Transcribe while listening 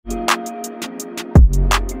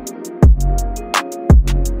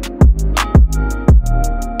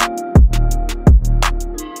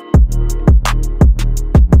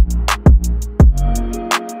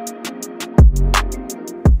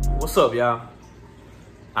up, y'all?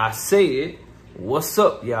 I said, what's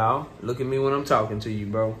up, y'all? Look at me when I'm talking to you,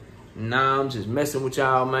 bro. Nah, I'm just messing with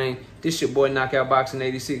y'all, man. This your boy Knockout Boxing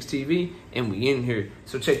 86 TV, and we in here.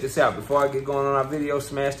 So check this out. Before I get going on our video,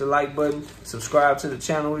 smash the like button, subscribe to the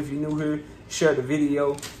channel if you're new here, share the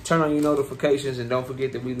video, turn on your notifications, and don't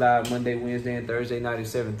forget that we live Monday, Wednesday, and Thursday night at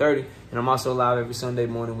 7:30. And I'm also live every Sunday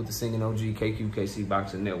morning with the Singing OG KQKC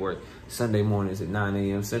Boxing Network, Sunday mornings at 9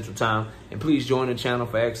 a.m. Central Time. And please join the channel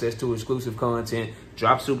for access to exclusive content.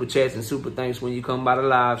 Drop super chats and super thanks when you come by the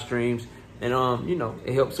live streams. And, you know,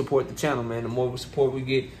 it helps support the channel, man. The more support we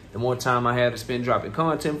get, the more time I have to spend dropping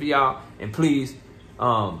content for y'all. And please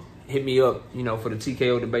hit me up, you know, for the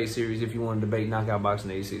TKO debate series if you want to debate Knockout Boxing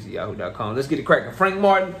 86 at yahoo.com. Let's get it cracking. Frank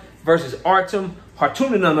Martin versus Artem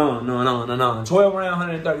Harutyunyan.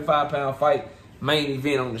 12-round, 135-pound fight. Main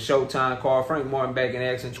event on the Showtime card. Frank Martin back in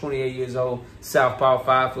action, 28 years old, southpaw,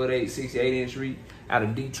 5'8", 68-inch reach. Out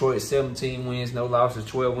of Detroit, 17 wins, no losses,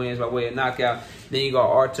 12 wins by way of knockout. Then you got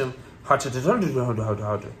Artem out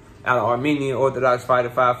of Armenian Orthodox fighter,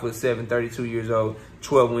 5'7", 32 years old,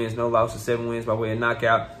 12 wins, no losses, 7 wins by way of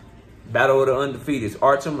knockout. Battle of the undefeateds.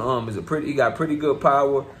 Artem he got pretty good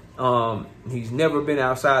power. He's never been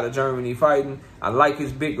outside of Germany fighting. I like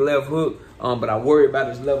his big left hook, but I worry about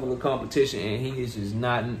his level of competition, and he is just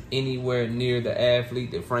not anywhere near the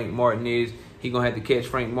athlete that Frank Martin is. He's gonna have to catch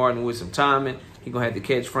Frank Martin with some timing. He's gonna have to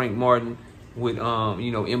catch Frank Martin with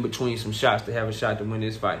you know, in between some shots to have a shot to win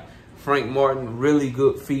this fight. Frank Martin, really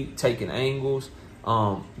good feet, taking angles,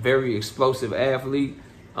 very explosive athlete,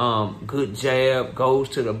 good jab, goes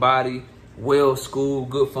to the body, well-schooled,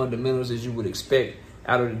 good fundamentals as you would expect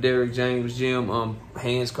out of the Derrick James gym.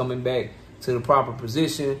 Hands coming back to the proper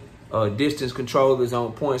position, distance control is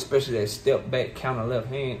on point, especially that step back counter left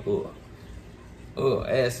hand.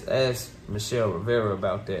 Ask Michelle Rivera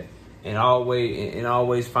about that. And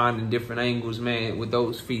always finding different angles, man, with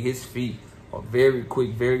those feet. His feet are very quick,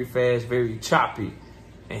 very fast, very choppy.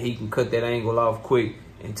 And he can cut that angle off quick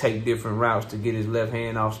and take different routes to get his left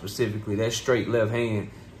hand off specifically. That straight left hand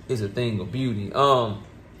is a thing of beauty.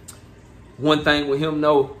 One thing with him,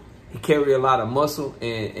 though, he carry a lot of muscle,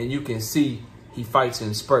 and you can see he fights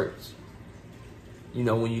in spurts. You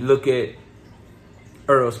know, when you look at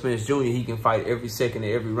Errol Spence Jr., he can fight every second of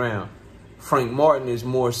every round. Frank Martin is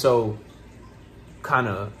more so kind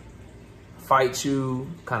of fight you,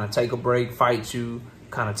 kind of take a break, fight you,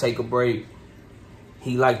 kind of take a break.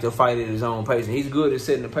 He likes to fight at his own pace, and he's good at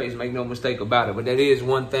setting the pace, make no mistake about it. But that is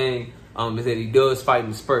one thing, is that he does fight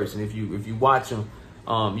in spurts, and if you watch him,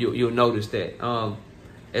 you'll notice that. And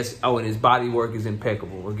his body work is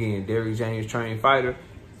impeccable. Again, Derrick James trained fighter.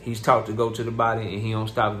 He's taught to go to the body, and he don't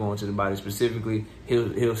stop going to the body. Specifically,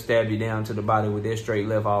 he'll stab you down to the body with that straight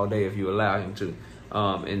left all day if you allow him to.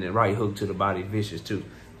 And the right hook to the body, vicious too.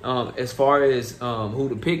 As far as who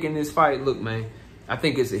to pick in this fight, look, man, I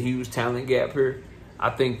think it's a huge talent gap here. I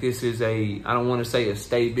think this is I don't want to say a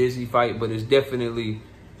stay busy fight, but it's definitely,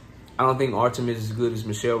 I don't think Artem is as good as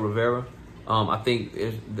Michelle Rivera. I think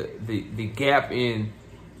the gap in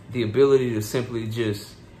the ability to simply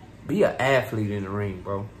just be an athlete in the ring,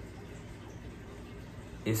 bro,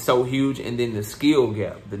 it's so huge. And then the skill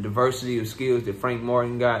gap, the diversity of skills that Frank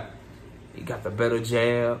Martin got. He got the better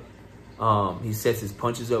jab. He sets his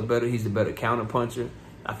punches up better. He's a better counter puncher.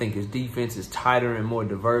 I think his defense is tighter and more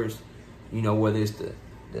diverse. You know, whether it's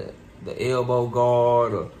the elbow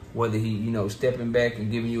guard, or whether he, you know, stepping back and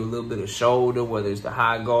giving you a little bit of shoulder, whether it's the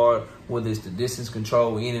high guard, whether it's the distance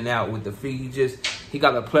control in and out with the feet. He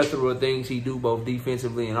got a plethora of things he do both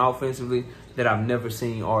defensively and offensively that I've never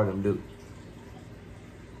seen Artem do.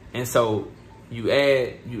 And so you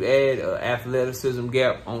add an athleticism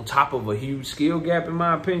gap on top of a huge skill gap, in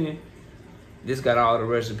my opinion. This got all the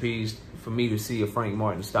recipes for me to see a Frank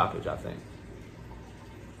Martin stoppage, I think.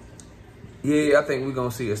 Yeah, I think we're going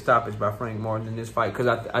to see a stoppage by Frank Martin in this fight, because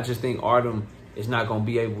I just think Artem is not going to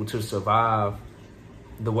be able to survive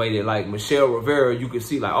the way that, like, Michelle Rivera, you could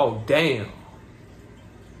see, like, oh, damn,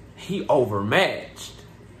 he overmatched.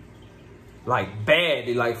 Like,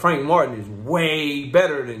 badly. Like, Frank Martin is way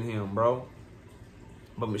better than him, bro.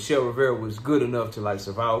 But Michelle Rivera was good enough to, like,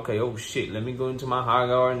 survive. Okay, oh, shit, let me go into my high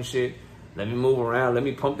guard and shit. Let me move around. Let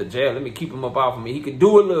me pump the jab. Let me keep him up off of me. He could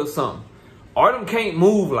do a little something. Artem can't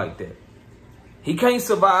move like that. He can't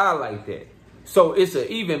survive like that. So it's an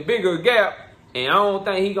even bigger gap, and I don't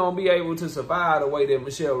think he's going to be able to survive the way that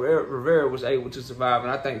Michelle Rivera was able to survive, and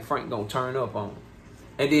I think Frank going to turn up on him.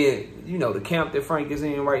 And then, you know, the camp that Frank is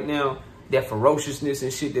in right now, that ferociousness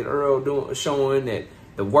and shit that Earl showing, that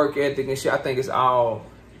the work ethic and shit, I think it's all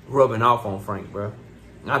rubbing off on Frank, bro.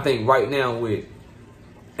 And I think right now with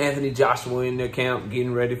Anthony Joshua in their camp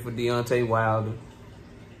getting ready for Deontay Wilder.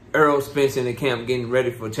 Earl Spence in the camp getting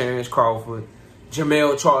ready for Terrence Crawford.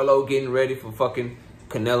 Jermell Charlo getting ready for fucking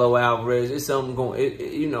Canelo Alvarez. It's something going,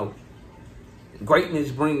 you know,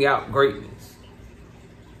 greatness bring out greatness.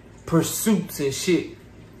 Pursuits and shit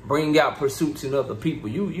bring out pursuits in other people.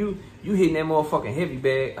 You hitting that motherfucking heavy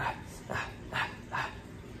bag.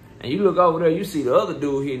 And you look over there, you see the other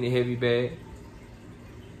dude hitting the heavy bag.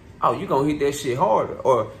 Oh, you gonna hit that shit harder.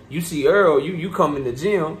 Or you see Earl, you come in the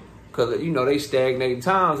gym, cause you know they stagnating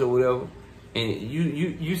times or whatever. And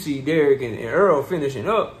you see Derek and Earl finishing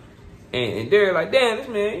up. And Derek like, damn, this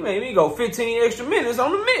man, he made me go 15 extra minutes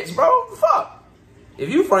on the mitts, bro. Fuck. If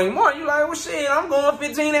you Frank Martin, you like, well shit, I'm going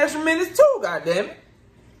 15 extra minutes too, goddammit.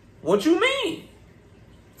 What you mean?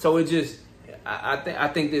 So it just, I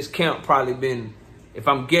think this camp probably been, if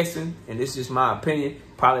I'm guessing, and this is my opinion,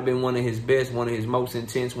 probably been one of his best, one of his most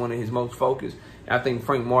intense, one of his most focused. I think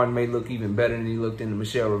Frank Martin may look even better than he looked in the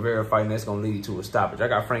Michelle Rivera fight, and that's going to lead to a stoppage. I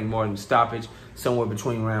got Frank Martin stoppage somewhere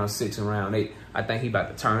between round 6 and round 8. I think he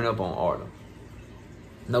about to turn up on Artem.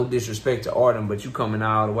 No disrespect to Artem, but you coming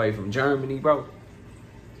all the way from Germany, bro.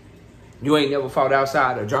 You ain't never fought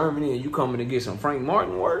outside of Germany, and you coming to get some Frank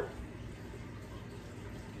Martin work?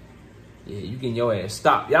 Yeah, you getting your ass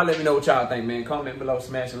stopped. Y'all let me know what y'all think, man. Comment below,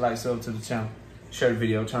 smash the like, sub to the channel. Share the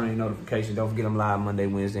video, turn on your notifications. Don't forget I'm live Monday,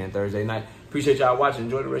 Wednesday, and Thursday night. Appreciate y'all watching.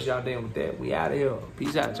 Enjoy the rest of y'all day with that. We out of here.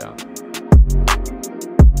 Peace out, y'all.